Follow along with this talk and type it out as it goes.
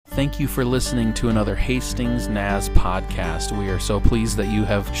thank you for listening to another Hastings Naz podcast. We are so pleased that you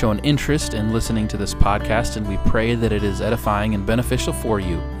have shown interest in listening to this podcast, and we pray that it is edifying and beneficial for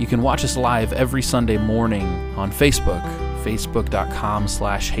you. You can watch us live every Sunday morning on Facebook,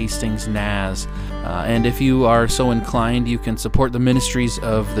 facebook.com/HastingsNaz. And if you are so inclined, you can support the ministries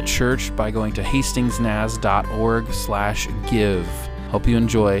of the church by going to hastingsnaz.org/give. Hope you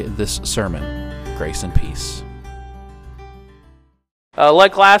enjoy this sermon. Grace and peace.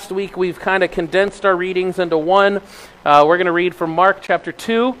 Like last week, we've kind of condensed our readings into one. We're going to read from Mark chapter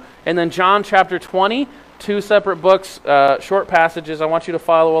 2 and then John chapter 20, two separate books, short passages. I want you to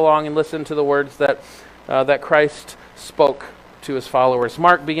follow along and listen to the words that Christ spoke to his followers.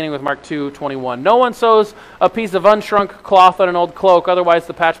 Beginning with Mark 2:21. No one sews a piece of unshrunk cloth on an old cloak, otherwise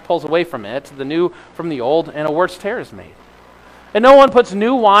the patch pulls away from it, the new from the old, and a worse tear is made. And no one puts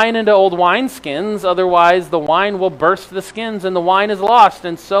new wine into old wineskins, otherwise the wine will burst the skins, and the wine is lost,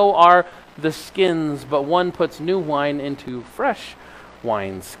 and so are the skins. But one puts new wine into fresh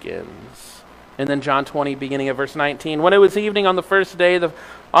wineskins. And then John 20, beginning at verse 19. When it was evening on the first day, the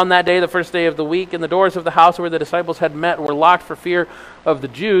first day of the week, and the doors of the house where the disciples had met were locked for fear of the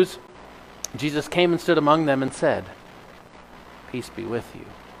Jews, Jesus came and stood among them and said, "Peace be with you."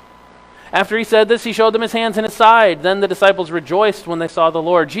 After he said this, he showed them his hands and his side. Then the disciples rejoiced when they saw the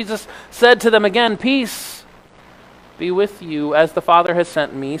Lord. Jesus said to them again, "Peace be with you. As the Father has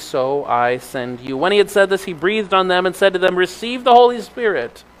sent me, so I send you." When he had said this, he breathed on them and said to them, "Receive the Holy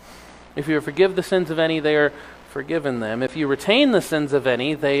Spirit. If you forgive the sins of any, they are forgiven them. If you retain the sins of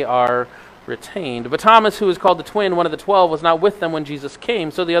any, they are retained." But Thomas, who was called the twin, one of the 12, was not with them when Jesus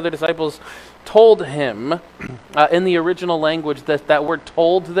came. So the other disciples told him, in the original language, that word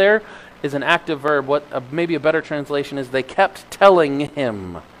 "told" there is an active verb. Maybe a better translation is they kept telling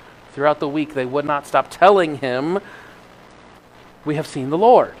him. Throughout the week, they would not stop telling him, "We have seen the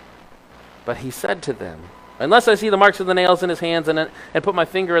Lord." But he said to them, "Unless I see the marks of the nails in his hands and put my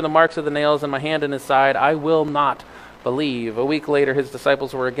finger in the marks of the nails and my hand in his side, I will not believe." A week later, his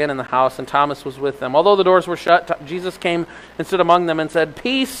disciples were again in the house, and Thomas was with them. Although the doors were shut, Jesus came and stood among them and said,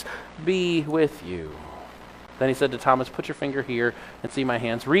 "Peace be with you." Then he said to Thomas, "Put your finger here and see my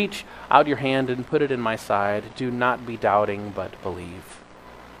hands. Reach out your hand and put it in my side. Do not be doubting, but believe."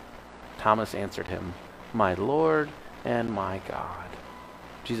 Thomas answered him, "My Lord and my God."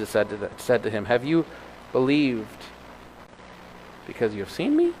 Jesus said to him, "Have you believed because you have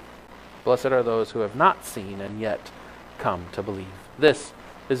seen me? Blessed are those who have not seen and yet come to believe." This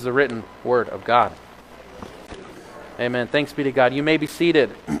is the written word of God. Amen. Thanks be to God. You may be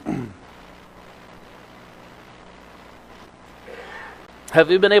seated. Have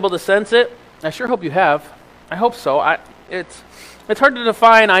you been able to sense it? I sure hope you have. I hope so. It's hard to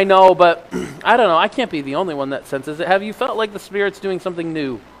define, I know, but I don't know. I can't be the only one that senses it. Have you felt like the Spirit's doing something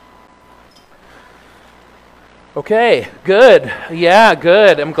new? Okay, good. Yeah,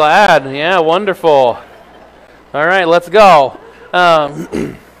 good. I'm glad. Yeah, wonderful. All right, let's go. I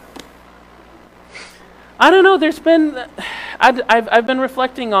don't know. I've been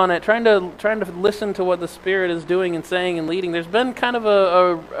reflecting on it, trying to listen to what the Spirit is doing and saying and leading. There's been kind of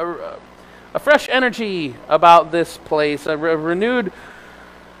a fresh energy about this place, a renewed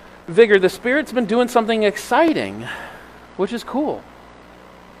vigor. The Spirit's been doing something exciting, which is cool.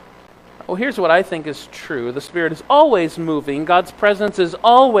 Well, here's what I think is true. The Spirit is always moving. God's presence is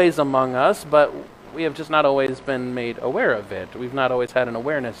always among us, but we have just not always been made aware of it. We've not always had an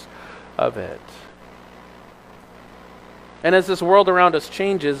awareness of it. And as this world around us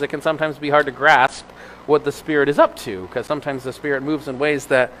changes, it can sometimes be hard to grasp what the Spirit is up to, because sometimes the Spirit moves in ways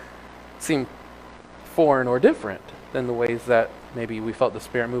that seem foreign or different than the ways that maybe we felt the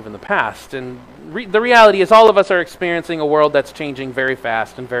Spirit move in the past. And the reality is all of us are experiencing a world that's changing very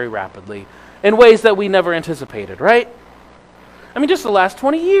fast and very rapidly in ways that we never anticipated, right? I mean, just the last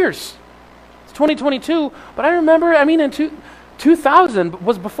 20 years. It's 2022, but I remember, in 2000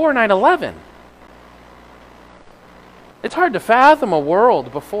 was before 9/11. It's hard to fathom a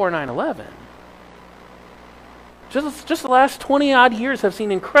world before 9/11. Just the last 20-odd years have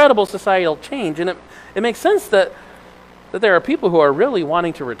seen incredible societal change, and it makes sense that there are people who are really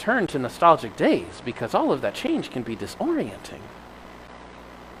wanting to return to nostalgic days, because all of that change can be disorienting.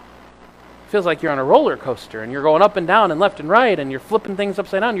 It feels like you're on a roller coaster, and you're going up and down and left and right, and you're flipping things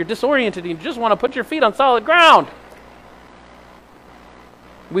upside down. You're disoriented, and you just want to put your feet on solid ground.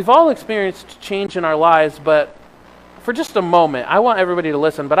 We've all experienced change in our lives, but for just a moment, I want everybody to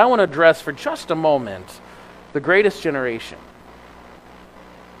listen, but I want to address for just a moment the greatest generation.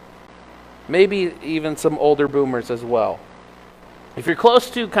 Maybe even some older boomers as well. If you're close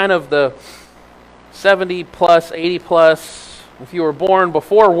to kind of the 70 plus, 80 plus, if you were born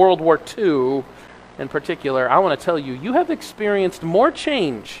before World War II in particular, I want to tell you, you have experienced more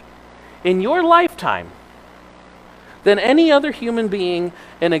change in your lifetime than any other human being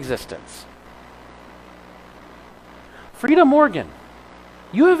in existence. Frida Morgan,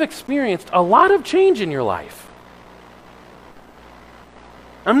 you have experienced a lot of change in your life.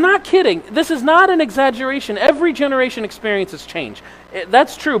 I'm not kidding. This is not an exaggeration. Every generation experiences change.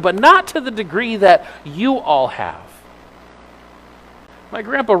 That's true, but not to the degree that you all have. My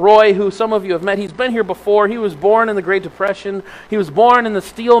grandpa Roy, who some of you have met, he's been here before. He was born in the Great Depression. He was born in the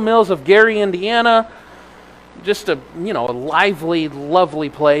steel mills of Gary, Indiana. Just a lively, lovely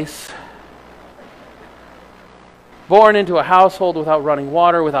place. Born into a household without running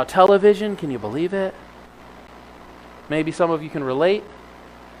water, without television. Can you believe it? Maybe some of you can relate.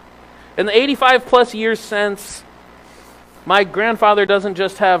 In the 85 plus years since, my grandfather doesn't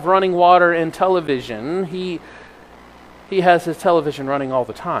just have running water and television. He has his television running all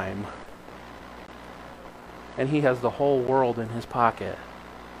the time. And he has the whole world in his pocket.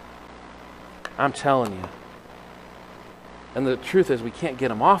 I'm telling you. And the truth is, we can't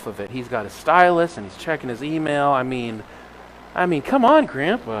get him off of it. He's got his stylus, and he's checking his email. I mean, come on,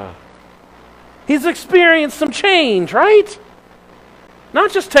 Grandpa. He's experienced some change, right?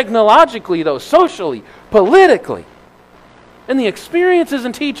 Not just technologically, though, socially, politically. In the experiences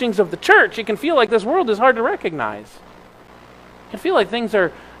and teachings of the church, it can feel like this world is hard to recognize. It can feel like things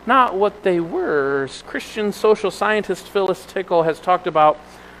are not what they were. Christian social scientist Phyllis Tickle has talked about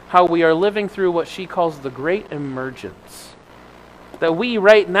how we are living through what she calls the Great Emergence. That we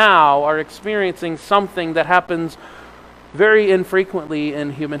right now are experiencing something that happens very infrequently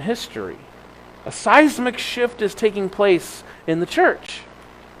in human history. A seismic shift is taking place in the church.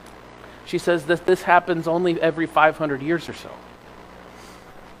 She says that this happens only every 500 years or so.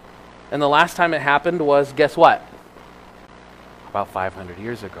 And the last time it happened was, guess what? About 500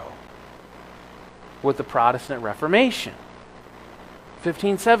 years ago. With the Protestant Reformation.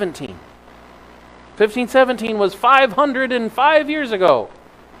 1517. 1517 was 505 years ago.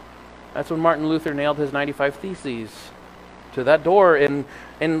 That's when Martin Luther nailed his 95 Theses to that door and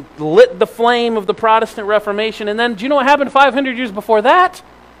lit the flame of the Protestant Reformation. And then, do you know what happened 500 years before that?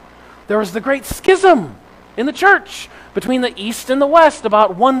 There was the Great Schism in the church between the East and the West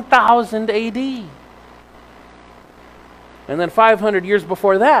about 1000 AD. And then 500 years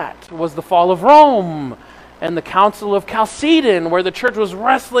before that was the fall of Rome and the Council of Chalcedon, where the church was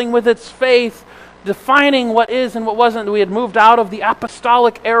wrestling with its faith, defining what is and what wasn't. We had moved out of the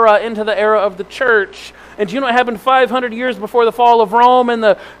apostolic era into the era of the church. And do you know what happened 500 years before the fall of Rome and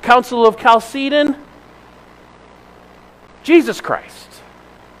the Council of Chalcedon? Jesus Christ.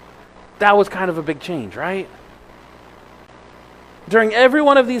 That was kind of a big change, right? During every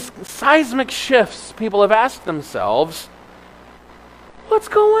one of these seismic shifts, people have asked themselves, what's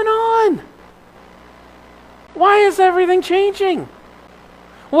going on? Why is everything changing?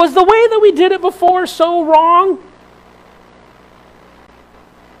 Was the way that we did it before so wrong?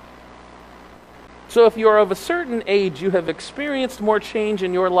 So if you are of a certain age, you have experienced more change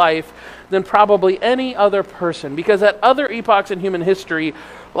in your life than probably any other person. Because at other epochs in human history,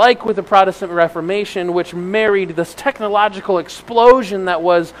 like with the Protestant Reformation, which married this technological explosion that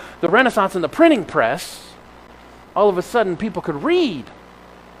was the Renaissance and the printing press, all of a sudden people could read.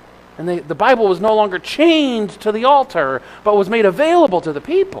 And the Bible was no longer chained to the altar, but was made available to the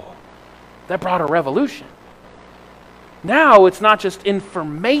people. That brought a revolution. Now it's not just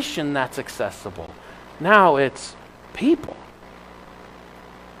information that's accessible. Now it's people.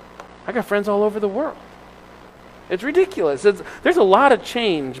 I got friends all over the world. It's ridiculous. There's a lot of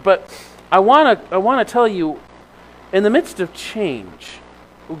change, but I want to tell you, in the midst of change,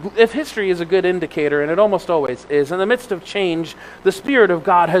 if history is a good indicator, and it almost always is, in the midst of change, the Spirit of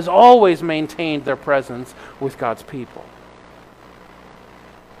God has always maintained their presence with God's people.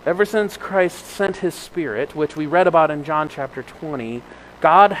 Ever since Christ sent His Spirit, which we read about in John chapter 20,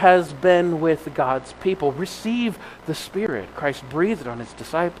 God has been with God's people. Receive the Spirit Christ breathed on His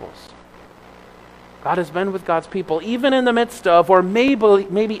disciples. God has been with God's people, even in the midst of, or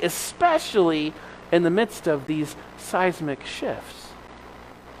maybe especially in the midst of these seismic shifts.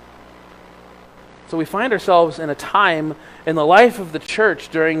 So we find ourselves in a time in the life of the church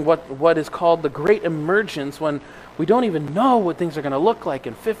during what is called the Great Emergence, when we don't even know what things are going to look like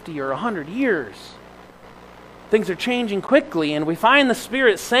in 50 or 100 years. Things are changing quickly, and we find the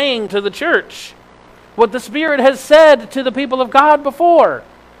Spirit saying to the church what the Spirit has said to the people of God before.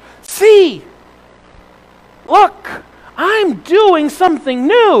 See, look, I'm doing something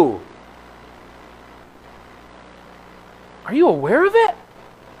new. Are you aware of it?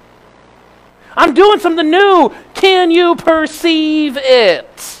 I'm doing something new. Can you perceive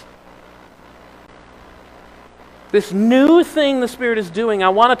it? This new thing the Spirit is doing, I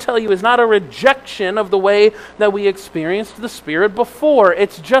want to tell you, is not a rejection of the way that we experienced the Spirit before.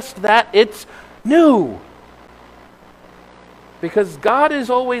 It's just that it's new. Because God is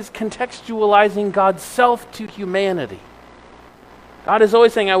always contextualizing God's self to humanity. God is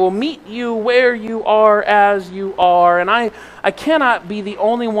always saying, I will meet you where you are as you are. And I cannot be the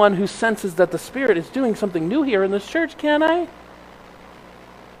only one who senses that the Spirit is doing something new here in this church, can I?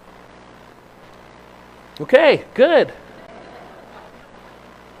 Okay, good.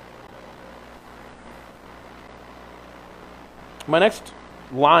 My next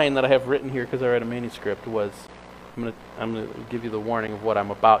line that I have written here, because I read a manuscript, was, I'm gonna give you the warning of what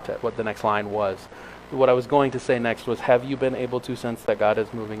what the next line was. What I was going to say next was, have you been able to sense that God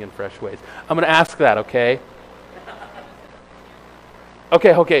is moving in fresh ways? I'm going to ask that, okay?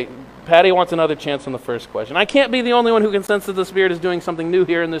 Okay. Patty wants another chance on the first question. I can't be the only one who can sense that the Spirit is doing something new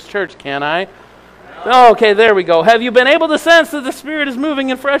here in this church, can I? No. Okay, there we go. Have you been able to sense that the Spirit is moving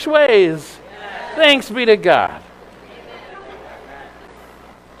in fresh ways? Yes. Thanks be to God.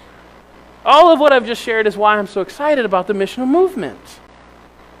 All of what I've just shared is why I'm so excited about the missional movement.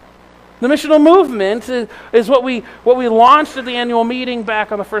 The missional movement is what we launched at the annual meeting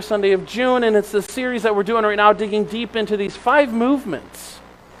back on the first Sunday of June, and it's the series that we're doing right now, digging deep into these 5 movements.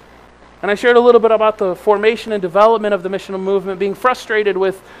 And I shared a little bit about the formation and development of the missional movement, being frustrated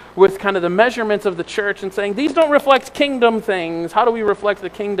with kind of the measurements of the church and saying, these don't reflect kingdom things. How do we reflect the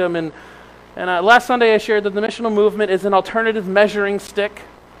kingdom? And last Sunday I shared that the missional movement is an alternative measuring stick,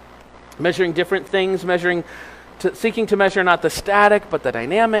 measuring different things, seeking to measure not the static but the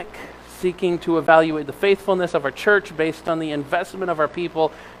dynamic, seeking to evaluate the faithfulness of our church based on the investment of our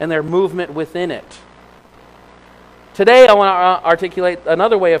people and their movement within it. Today, I want to articulate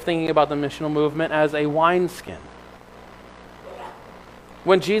another way of thinking about the missional movement as a wineskin.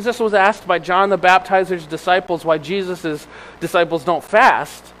 When Jesus was asked by John the Baptizer's disciples why Jesus' disciples don't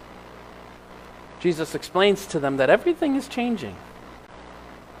fast, Jesus explains to them that everything is changing.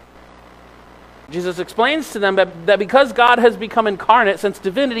 Jesus explains to them that because God has become incarnate, since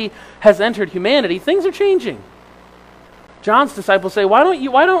divinity has entered humanity, things are changing. John's disciples say, why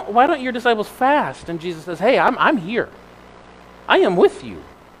don't your disciples fast? And Jesus says, hey, I'm here. I am with you.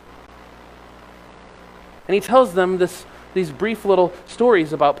 And he tells them these brief little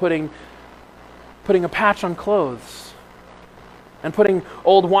stories about putting a patch on clothes and putting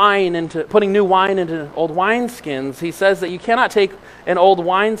new wine into old wineskins. He says that you cannot take an old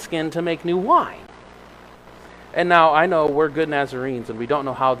wineskin to make new wine. And now I know we're good Nazarenes and we don't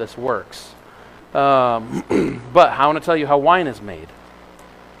know how this works. But I want to tell you how wine is made.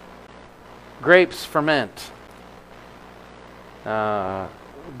 Grapes ferment.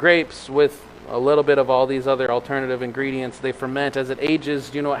 Grapes with a little bit of all these other alternative ingredients, they ferment. As it ages,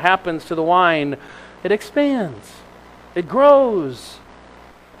 do you know what happens to the wine? It expands. It grows.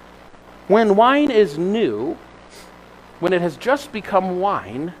 When wine is new, when it has just become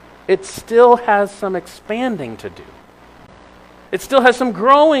wine, it still has some expanding to do. It still has some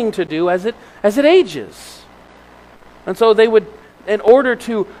growing to do as it ages. And so they would, in order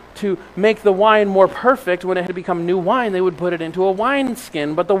to make the wine more perfect, when it had become new wine, they would put it into a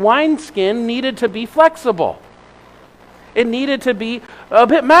wineskin. But the wineskin needed to be flexible. It needed to be a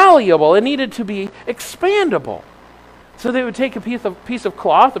bit malleable. It needed to be expandable. So they would take a piece of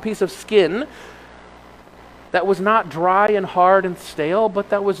cloth, a piece of skin that was not dry and hard and stale, but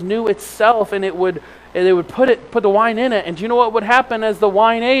that was new itself, and they would put the wine in it. And do you know what would happen as the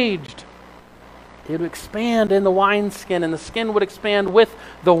wine aged? It would expand in the wineskin, and the skin would expand with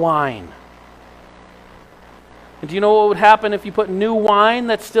the wine. And do you know what would happen if you put new wine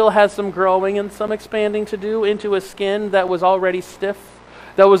that still has some growing and some expanding to do into a skin that was already stiff,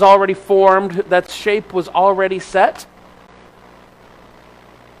 that was already formed, that shape was already set?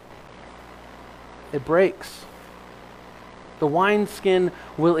 It breaks. The wineskin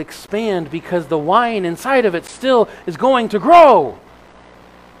will expand because the wine inside of it still is going to grow.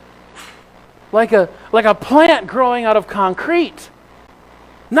 Like a plant growing out of concrete.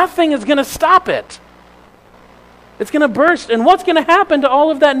 Nothing is going to stop it. It's going to burst. And what's going to happen to all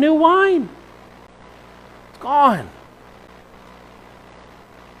of that new wine? It's gone.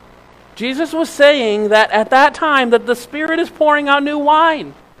 Jesus was saying that at that time that the Spirit is pouring out new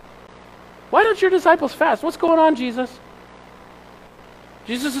wine. Why don't your disciples fast? What's going on, Jesus?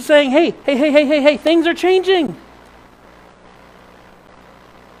 Jesus is saying, hey, things are changing.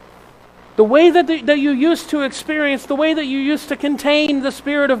 The way that you used to experience, the way that you used to contain the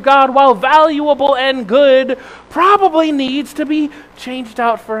Spirit of God, while valuable and good, probably needs to be changed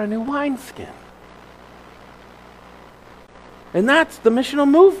out for a new wineskin. And that's the missional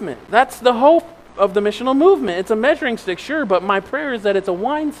movement. That's the hope of the missional movement. It's a measuring stick, sure, but my prayer is that it's a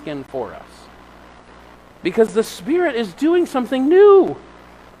wineskin for us. Because the Spirit is doing something new.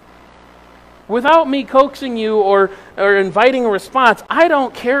 Without me coaxing you or inviting a response, I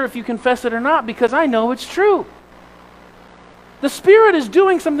don't care if you confess it or not because I know it's true. The Spirit is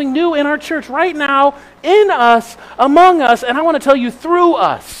doing something new in our church right now, in us, among us, and I want to tell you, through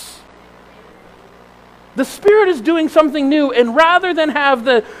us. The Spirit is doing something new, and rather than have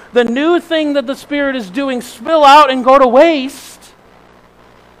the new thing that the Spirit is doing spill out and go to waste,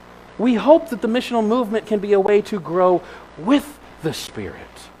 we hope that the missional movement can be a way to grow with the Spirit.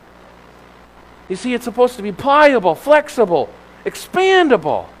 You see, it's supposed to be pliable, flexible,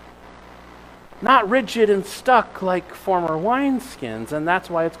 expandable, not rigid and stuck like former wineskins, and that's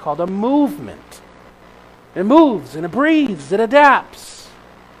why it's called a movement. It moves and it breathes, it adapts.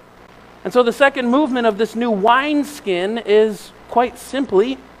 And so the second movement of this new wineskin is quite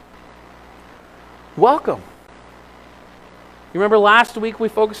simply welcome. You remember last week we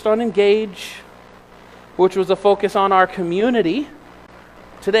focused on engage, which was a focus on our community.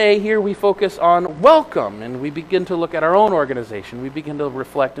 Today, here we focus on welcome, and we begin to look at our own organization. We begin to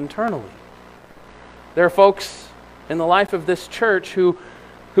reflect internally. There are folks in the life of this church who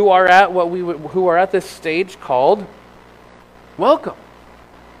are at this stage called welcome.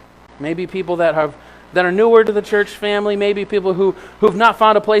 Maybe people that are newer to the church family, maybe people who've not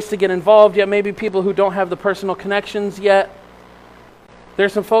found a place to get involved yet, maybe people who don't have the personal connections yet.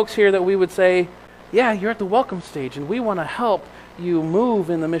 There's some folks here that we would say, yeah, you're at the welcome stage, and we want to help you move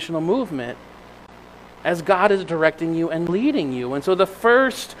in the missional movement as God is directing you and leading you. And so the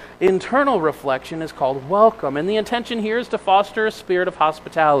first internal reflection is called welcome. And the intention here is to foster a spirit of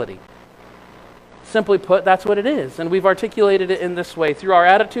hospitality. Simply put, that's what it is. And we've articulated it in this way, through our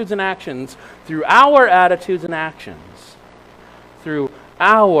attitudes and actions, through our attitudes and actions, through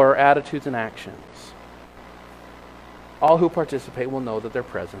our attitudes and actions. All who participate will know that their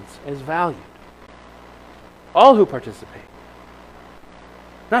presence is valued. All who participate.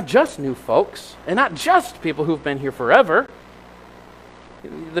 Not just new folks, and not just people who've been here forever.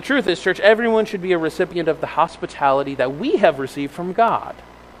 The truth is, church, everyone should be a recipient of the hospitality that we have received from God.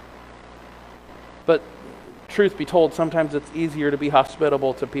 But truth be told, sometimes it's easier to be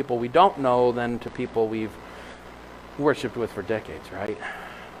hospitable to people we don't know than to people we've worshiped with for decades, right?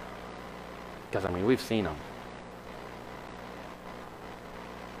 Because, we've seen them.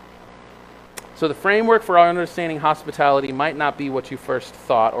 So the framework for our understanding hospitality might not be what you first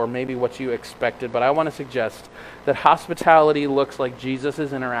thought or maybe what you expected, but I want to suggest that hospitality looks like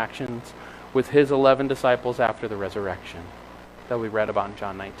Jesus' interactions with his 11 disciples after the resurrection that we read about in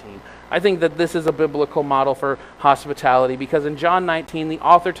John 19. I think that this is a biblical model for hospitality because in John 19, the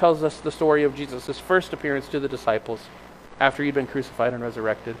author tells us the story of Jesus' first appearance to the disciples after he'd been crucified and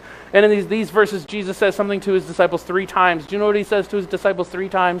resurrected. And in these verses, Jesus says something to his disciples 3 times. Do you know what he says to his disciples 3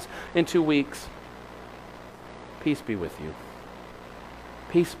 times in 2 weeks? Peace be with you.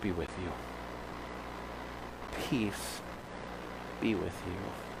 Peace be with you. Peace be with you.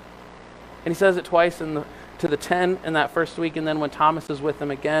 And he says it twice to the 10 in that first week, and then when Thomas is with them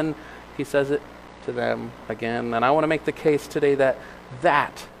again, he says it to them again. And I want to make the case today that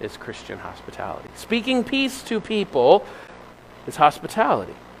that is Christian hospitality. Speaking peace to people is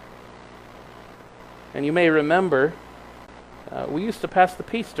hospitality. And you may remember, we used to pass the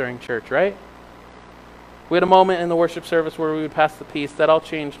peace during church, right? We had a moment in the worship service where we would pass the peace. That all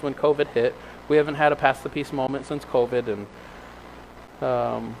changed when COVID hit. We haven't had a pass the peace moment since COVID.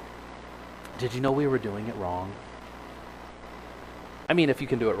 And did you know we were doing it wrong? If you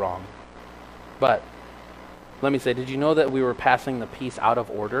can do it wrong. But let me say, did you know that we were passing the peace out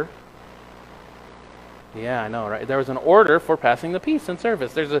of order? Yeah, I know, right? There was an order for passing the peace in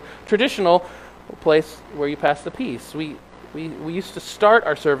service. There's a traditional place where you pass the peace. We used to start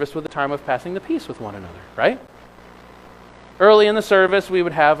our service with a time of passing the peace with one another, right? Early in the service, we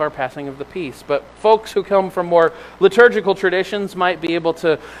would have our passing of the peace. But folks who come from more liturgical traditions might be able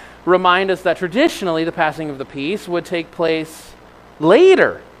to remind us that traditionally the passing of the peace would take place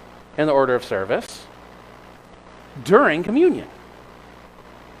later in the order of service during communion.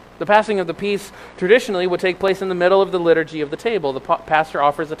 The passing of the peace traditionally would take place in the middle of the liturgy of the table. The pastor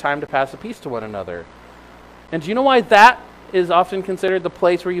offers a time to pass the peace to one another. And do you know why that is often considered the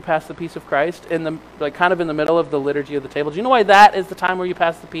place where you pass the peace of Christ, kind of in the middle of the liturgy of the table? Do you know why that is the time where you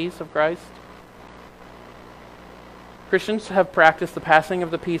pass the peace of Christ? Christians have practiced the passing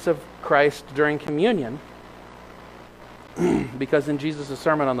of the peace of Christ during communion because in Jesus'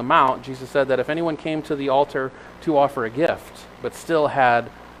 Sermon on the Mount, Jesus said that if anyone came to the altar to offer a gift but still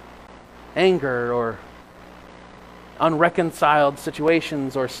had anger or unreconciled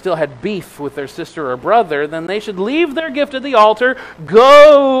situations or still had beef with their sister or brother, then they should leave their gift at the altar,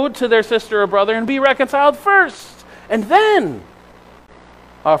 go to their sister or brother, and be reconciled first, and then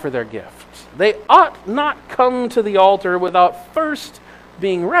offer their gift. They ought not come to the altar without first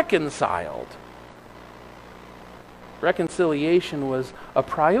being reconciled. Reconciliation was a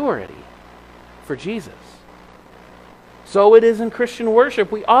priority for Jesus. So it is in Christian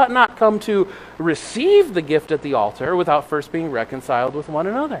worship. We ought not come to receive the gift at the altar without first being reconciled with one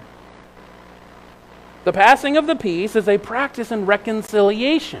another. The passing of the peace is a practice in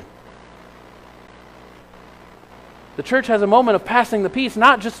reconciliation. The church has a moment of passing the peace,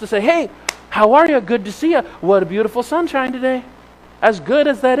 not just to say, hey, how are you? Good to see you. What a beautiful sunshine today. As good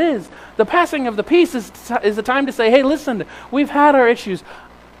as that is, the passing of the peace is a time to say, hey, listen, we've had our issues.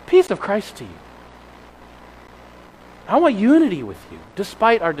 Peace of Christ to you. I want unity with you,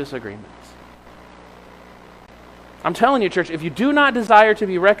 despite our disagreements. I'm telling you, church, if you do not desire to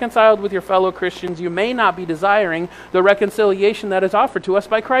be reconciled with your fellow Christians, you may not be desiring the reconciliation that is offered to us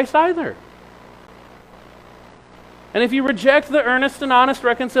by Christ either. And if you reject the earnest and honest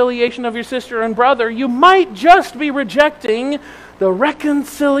reconciliation of your sister and brother, you might just be rejecting the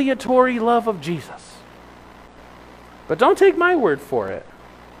reconciliatory love of Jesus. But don't take my word for it.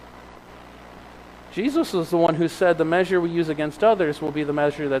 Jesus was the one who said the measure we use against others will be the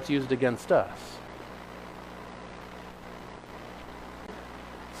measure that's used against us.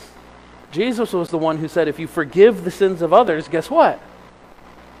 Jesus was the one who said if you forgive the sins of others, guess what?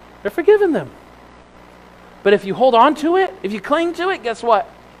 They're forgiven them. But if you hold on to it, if you cling to it, guess what?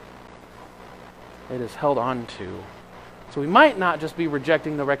 It is held on to. So we might not just be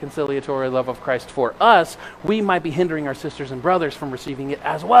rejecting the reconciliatory love of Christ for us, we might be hindering our sisters and brothers from receiving it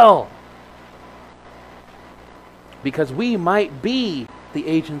as well. Because we might be the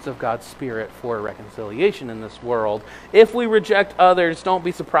agents of God's Spirit for reconciliation in this world. If we reject others, don't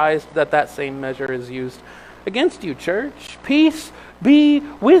be surprised that that same measure is used against you, church. Peace be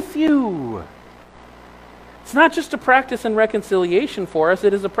with you. It's not just a practice in reconciliation for us,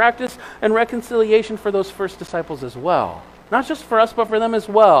 it is a practice in reconciliation for those first disciples as well. Not just for us, but for them as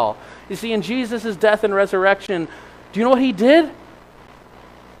well. You see, in Jesus' death and resurrection, do you know what he did?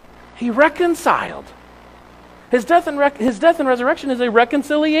 He reconciled. His death and resurrection is a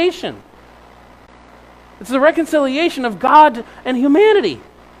reconciliation. It's the reconciliation of God and humanity,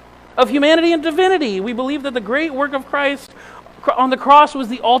 of humanity and divinity. We believe that the great work of Christ on the cross was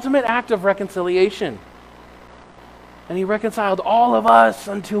the ultimate act of reconciliation. And he reconciled all of us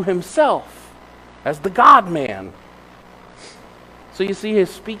unto himself as the God-man. So you see, his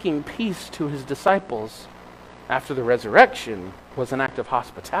speaking peace to his disciples after the resurrection was an act of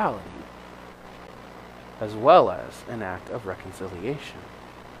hospitality, as well as an act of reconciliation.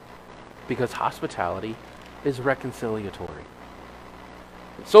 Because hospitality is reconciliatory.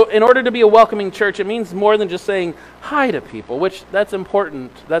 So in order to be a welcoming church, it means more than just saying hi to people, which that's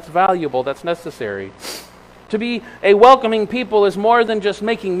important, that's valuable, that's necessary. To be a welcoming people is more than just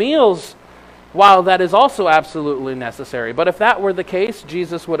making meals, while that is also absolutely necessary. But if that were the case,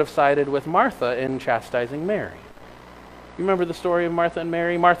 Jesus would have sided with Martha in chastising Mary. You remember the story of Martha and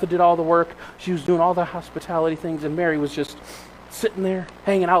Mary? Martha did all the work. She was doing all the hospitality things, and Mary was just sitting there,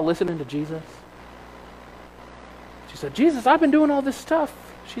 hanging out, listening to Jesus. She said, Jesus, I've been doing all this stuff.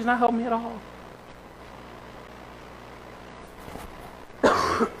 She's not helping me at all.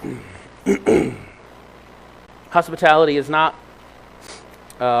 Hospitality is not,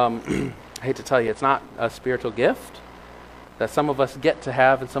 I hate to tell you, it's not a spiritual gift that some of us get to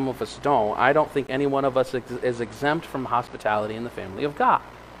have and some of us don't. I don't think any one of us is exempt from hospitality in the family of God.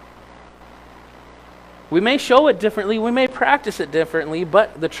 We may show it differently, we may practice it differently,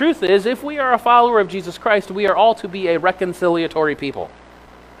 but the truth is, if we are a follower of Jesus Christ, we are all to be a reconciliatory people.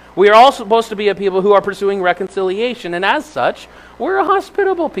 We are all supposed to be a people who are pursuing reconciliation, and as such, we're a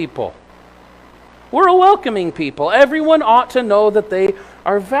hospitable people. We're a welcoming people. Everyone ought to know that they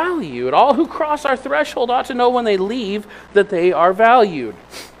are valued. All who cross our threshold ought to know when they leave that they are valued,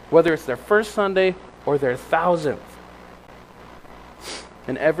 whether it's their first Sunday or their 1,000th.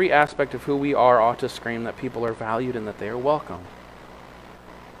 And every aspect of who we are ought to scream that people are valued and that they are welcome.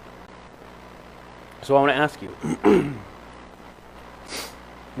 So I want to ask you,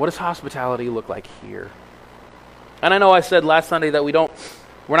 what does hospitality look like here? And I know I said last Sunday that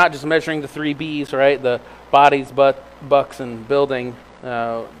we're not just measuring the 3 B's, right? The bodies, bucks, and building.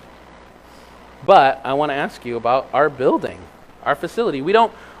 But I want to ask you about our building, our facility. We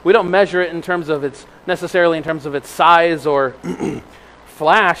don't measure it in terms of its size or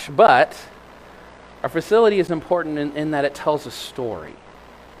flash, but our facility is important in that it tells a story.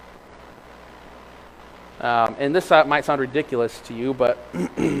 And this might sound ridiculous to you, but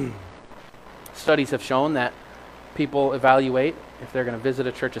studies have shown that people evaluate if they're going to visit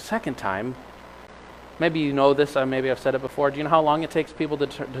a church a second time. Maybe you know this, maybe I've said it before. Do you know how long it takes people to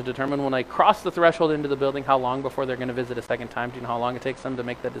determine when they cross the threshold into the building, how long before they're going to visit a second time? Do you know how long it takes them to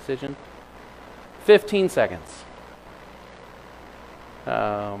make that decision? 15 seconds.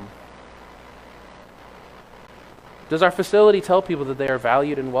 Does our facility tell people that they are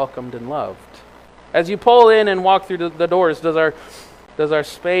valued and welcomed and loved? As you pull in and walk through the doors, does our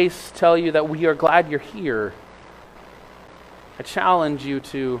space tell you that we are glad you're here? I challenge you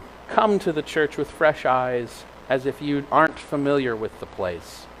to come to the church with fresh eyes, as if you aren't familiar with the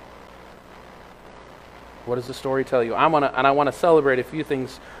place. What does the story tell you? I want to celebrate a few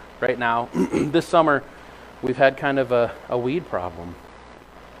things right now. This summer, we've had kind of a weed problem.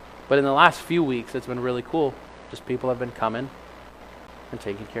 But in the last few weeks, it's been really cool. Just people have been coming and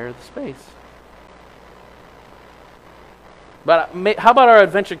taking care of the space. But how about our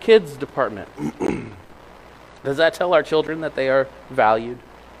Adventure Kids department? Does that tell our children that they are valued,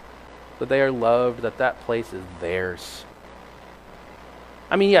 that they are loved, that that place is theirs?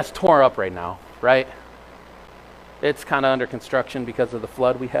 I mean, yes, tore up right now, right? It's kind of under construction because of the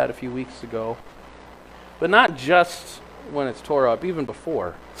flood we had a few weeks ago. But not just when it's tore up, even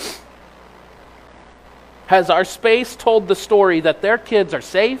before. Has our space told the story that their kids are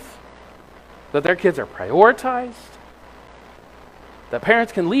safe, that their kids are prioritized, that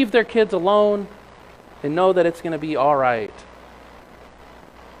parents can leave their kids alone and know that it's going to be all right?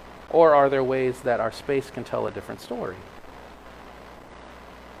 Or are there ways that our space can tell a different story?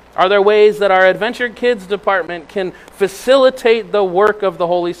 Are there ways that our Adventure Kids department can facilitate the work of the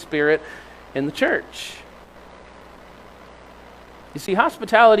Holy Spirit in the church? You see,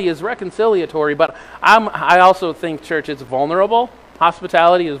 hospitality is reconciliatory, but I also think, church, it's vulnerable.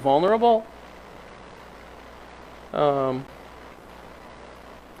 Hospitality is vulnerable.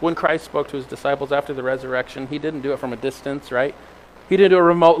 When Christ spoke to his disciples after the resurrection, he didn't do it from a distance, right? He didn't do it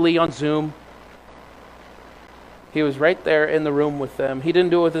remotely on Zoom. He was right there in the room with them. He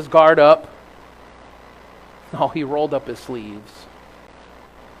didn't do it with his guard up. No, he rolled up his sleeves.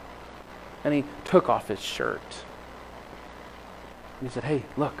 And he took off his shirt. And he said, "Hey,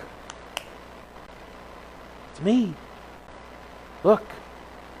 look. It's me. Look.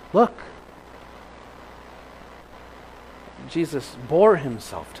 Look." Jesus bore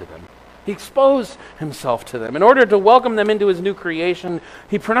himself to them. He exposed himself to them. In order to welcome them into his new creation,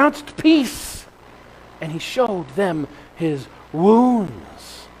 he pronounced peace. And he showed them his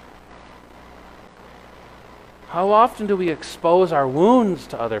wounds. How often do we expose our wounds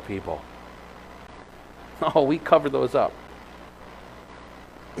to other people? Oh, we cover those up.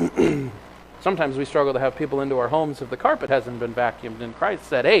 Sometimes we struggle to have people into our homes if the carpet hasn't been vacuumed. And Christ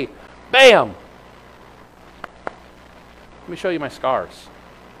said, "Hey, bam! Let me show you my scars."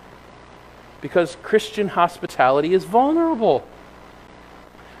 Because Christian hospitality is vulnerable.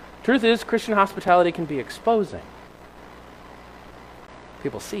 Truth is, Christian hospitality can be exposing.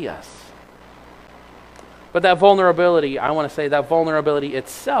 People see us. But that vulnerability, I want to say, that vulnerability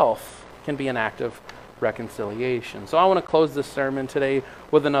itself can be an act of reconciliation. So I want to close this sermon today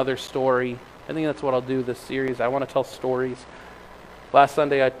with another story. I think that's what I'll do this series. I want to tell stories. Last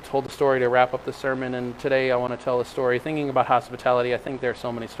Sunday I told the story to wrap up the sermon, and today I want to tell a story. Thinking about hospitality, I think there are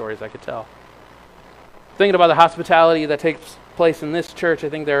so many stories I could tell. Thinking about the hospitality that takes place in this church, I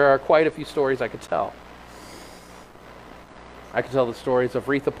think there are quite a few stories I could tell. I could tell the stories of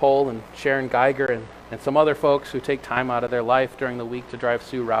Retha Pohl and Sharon Geiger and some other folks who take time out of their life during the week to drive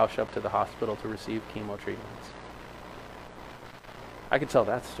Sue Roush up to the hospital to receive chemo treatments. I could tell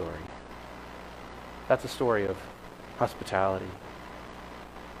that story. That's a story of hospitality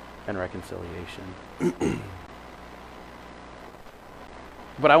and reconciliation.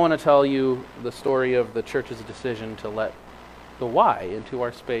 But I want to tell you the story of the church's decision to let the Y into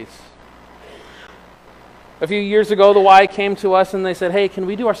our space. A few years ago, the Y came to us and they said, "Hey, can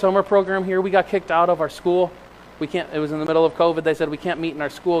we do our summer program here? We got kicked out of our school. We can't." It was in the middle of COVID. They said, "We can't meet in our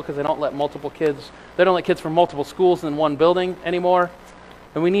school because they don't let kids from multiple schools in one building anymore.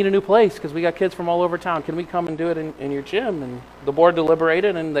 And we need a new place because we got kids from all over town. Can we come and do it in your gym?" And the board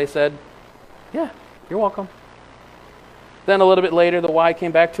deliberated and they said, "Yeah, you're welcome." Then a little bit later, the Y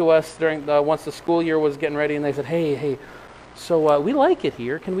came back to us once the school year was getting ready, and they said, hey, so we like it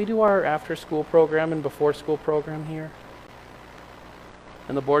here. Can we do our after-school program and before-school program here?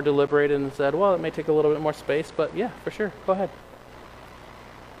 And the board deliberated and said, "Well, it may take a little bit more space, but yeah, for sure, go ahead."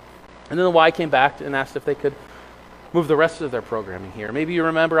 And then the Y came back and asked if they could move the rest of their programming here. Maybe you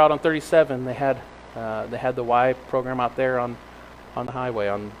remember out on 37, they had the Y program out there on the highway,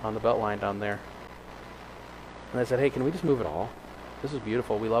 on the Beltline down there. And they said, hey, can we just move it all? This is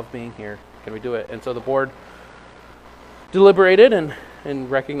beautiful. We love being here. Can we do it? And so the board deliberated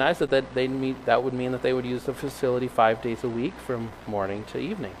and recognized that that would mean that they would use the facility 5 days a week from morning to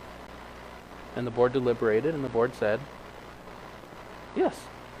evening. And the board deliberated, and the board said, yes.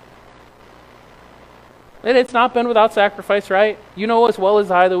 And it's not been without sacrifice, right? You know as well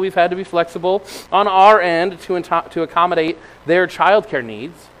as I that we've had to be flexible on our end to accommodate their childcare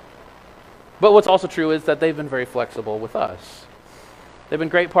needs. But what's also true is that they've been very flexible with us. They've been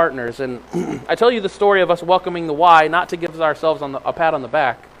great partners. And I tell you the story of us welcoming the Y, not to give ourselves a pat on the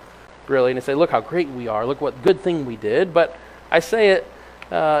back, really, and to say, look how great we are, look what good thing we did. But I say it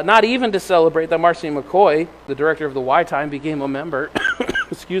not even to celebrate that Marcy McCoy, the director of the Y Time, became a member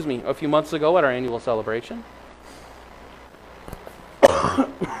excuse me, a few months ago at our annual celebration.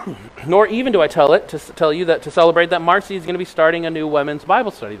 Nor even do I tell you that to celebrate that Marcy is going to be starting a new women's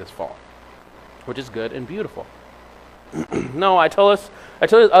Bible study this fall, which is good and beautiful. No, I tell us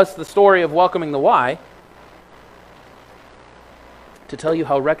the story of welcoming the Y to tell you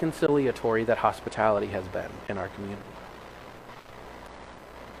how reconciliatory that hospitality has been in our community.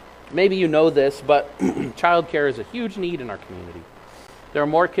 Maybe you know this, but childcare is a huge need in our community. There are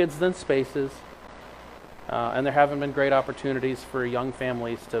more kids than spaces, and there haven't been great opportunities for young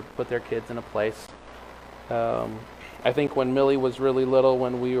families to put their kids in a place. I think when Millie was really little,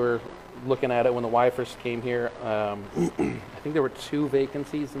 when we were looking at it, when the Y first came here, I think there were 2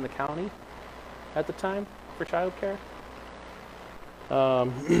 vacancies in the county at the time for childcare.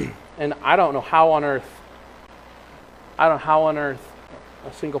 And I don't know how on earth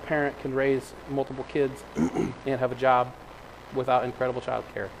a single parent can raise multiple kids and have a job without incredible child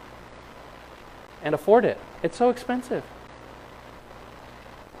care and afford it. It's so expensive.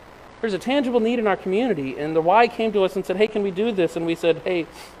 There's a tangible need in our community, and the Y came to us and said, hey, can we do this? And we said, hey,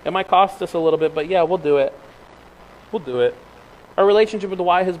 it might cost us a little bit, but yeah, we'll do it. We'll do it. Our relationship with the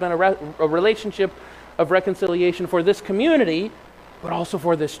Y has been a relationship of reconciliation for this community, but also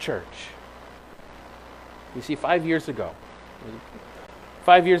for this church. You see, 5 years ago,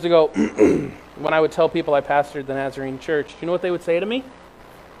 when I would tell people I pastored the Nazarene Church, you know what they would say to me?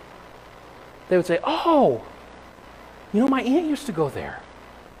 They would say, oh, my aunt used to go there.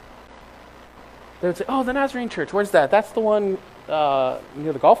 They would say, oh, the Nazarene Church, where's that? That's the one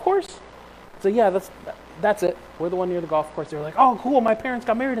near the golf course? I'd say, yeah, that's it. We're the one near the golf course. They were like, oh, cool, my parents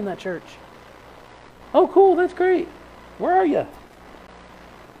got married in that church. Oh, cool, that's great. Where are you?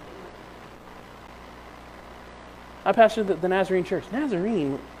 I pastored the Nazarene Church.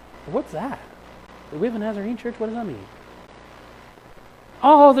 Nazarene? What's that? We have a Nazarene church? What does that mean?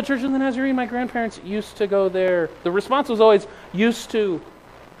 Oh, the Church of the Nazarene. My grandparents used to go there. The response was always, used to.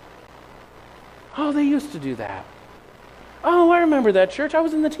 Oh, they used to do that. Oh, I remember that church. I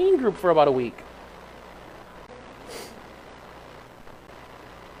was in the teen group for about a week.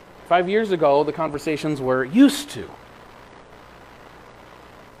 5 years ago, the conversations were used to.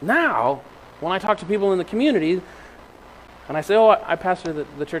 Now, when I talk to people in the community, and I say, oh, I pastor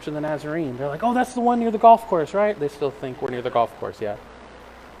the Church of the Nazarene, they're like, oh, that's the one near the golf course, right? They still think we're near the golf course, yeah.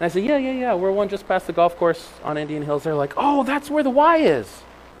 And I say, yeah, we're one just past the golf course on Indian Hills. They're like, oh, that's where the Y is.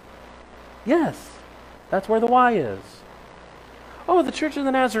 Yes, that's where the Y is. Oh, the Church of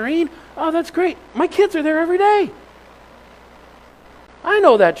the Nazarene? Oh, that's great. My kids are there every day. I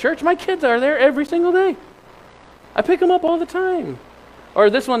know that church. My kids are there every single day. I pick them up all the time. Or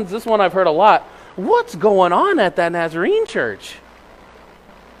this one I've heard a lot. What's going on at that Nazarene church?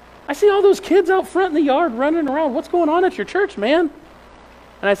 I see all those kids out front in the yard running around. What's going on at your church, man?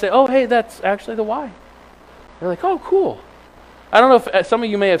 And I say, oh, hey, that's actually the Y. They're like, oh, cool. I don't know if some of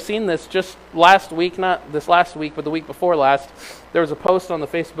you may have seen this just last week, not this last week, but the week before last. There was a post on the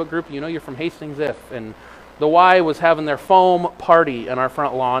Facebook group, you're from Hastings If, and the Y was having their foam party on our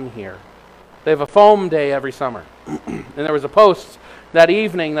front lawn here. They have a foam day every summer. And there was a post that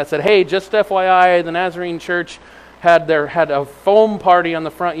evening that said, hey, just FYI, the Nazarene Church had a foam party on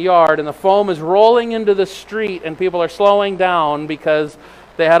the front yard, and the foam is rolling into the street, and people are slowing down because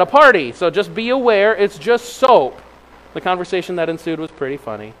they had a party. So just be aware, it's just soap. The conversation that ensued was pretty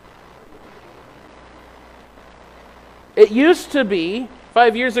funny. It used to be,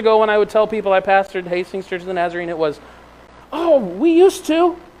 5 years ago when I would tell people I pastored Hastings Church of the Nazarene, it was, oh, we used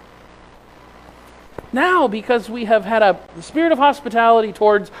to. Now, because we have had a spirit of hospitality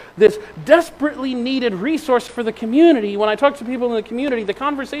towards this desperately needed resource for the community, when I talk to people in the community, the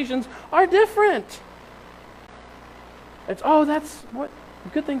conversations are different. It's, oh, that's what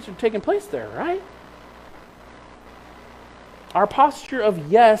good things are taking place there, right? Our posture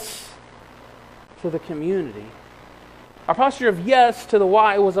of yes to the community, our posture of yes to the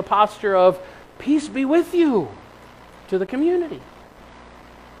Y was a posture of peace be with you. to the community.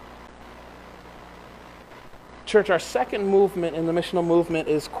 Church, our second movement in the missional movement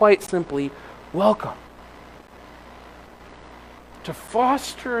is quite simply welcome. To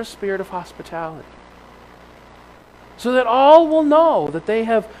foster a spirit of hospitality, so that all will know that they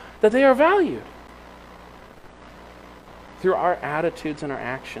are valued through our attitudes and our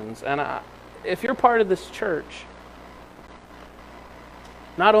actions. And if you're part of this church,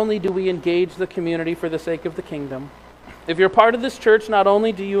 not only do we engage the community for the sake of the kingdom, if you're part of this church, not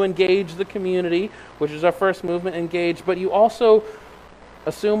only do you engage the community, which is our first movement, engage, but you also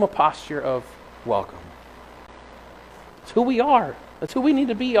assume a posture of welcome. It's who we are. That's who we need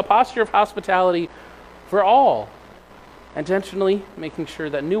to be, a posture of hospitality for all. Intentionally making sure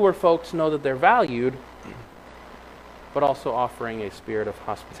that newer folks know that they're valued, but also offering a spirit of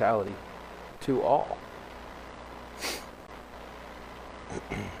hospitality to all.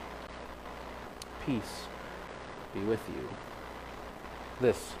 Peace be with you.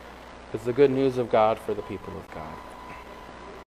 This is the good news of God for the people of God.